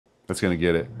That's gonna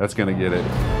get it. That's gonna get it.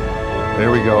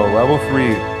 There we go. Level 3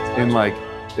 in like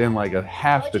a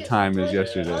half the time as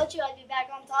yesterday. I'd be back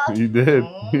on top. You did.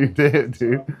 You did,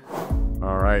 dude.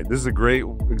 All right. This is a great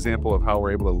example of how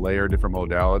we're able to layer different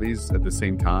modalities at the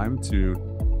same time to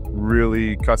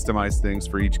really customize things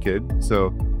for each kid. So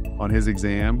on his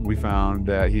exam, we found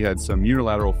that he had some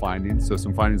unilateral findings. So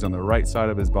some findings on the right side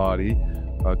of his body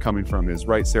coming from his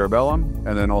right cerebellum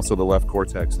and then also the left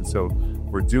cortex. And so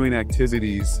we're doing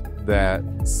activities that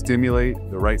stimulate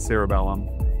the right cerebellum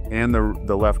and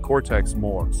the left cortex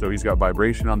more. So he's got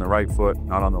vibration on the right foot,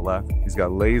 not on the left. He's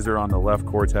got laser on the left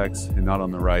cortex and not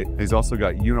on the right. He's also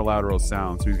got unilateral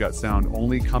sound. So he's got sound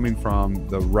only coming from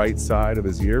the right side of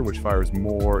his ear, which fires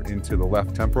more into the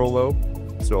left temporal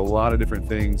lobe. So a lot of different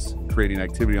things creating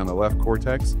activity on the left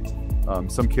cortex.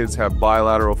 Some kids have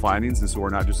bilateral findings, and so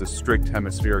we're not just a strict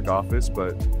hemispheric office,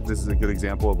 but this is a good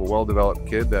example of a well-developed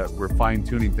kid that we're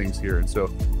fine-tuning things here. And so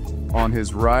on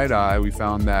his right eye, we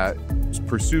found that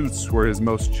pursuits were his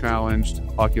most challenged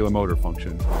oculomotor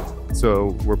function.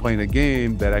 So we're playing a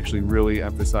game that actually really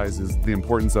emphasizes the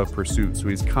importance of pursuit. So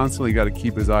he's constantly got to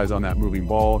keep his eyes on that moving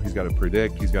ball. He's got to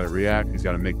predict, he's got to react, he's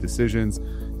got to make decisions,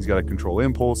 he's got to control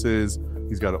impulses,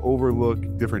 he's got to overlook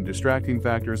different distracting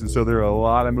factors. And so there are a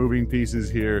lot of moving pieces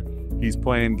here. He's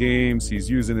playing games, he's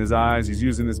using his eyes, he's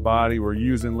using his body, we're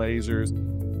using lasers.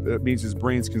 That means his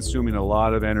brain's consuming a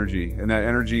lot of energy, and that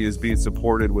energy is being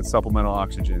supported with supplemental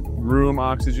oxygen. Room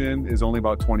oxygen is only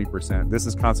about 20%. This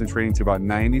is concentrating to about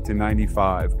 90 to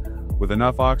 95. With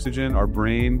enough oxygen, our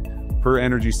brain per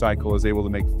energy cycle is able to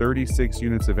make 36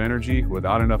 units of energy.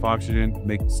 Without enough oxygen,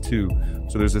 makes 2.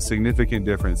 So there's a significant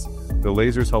difference. The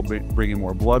lasers help bring in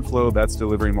more blood flow, that's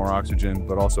delivering more oxygen,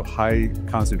 but also high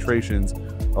concentrations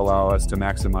allow us to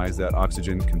maximize that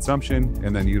oxygen consumption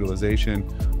and then utilization,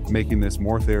 making this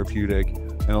more therapeutic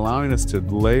and allowing us to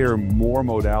layer more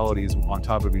modalities on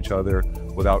top of each other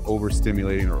without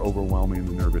overstimulating or overwhelming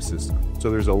the nervous system. So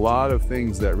there's a lot of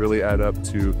things that really add up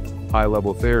to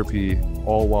high-level therapy,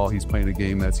 all while he's playing a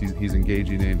game that he's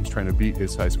engaging in. He's trying to beat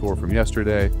his high score from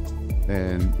yesterday.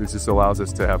 And this just allows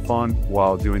us to have fun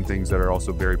while doing things that are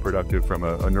also very productive from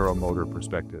a neuromotor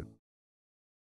perspective.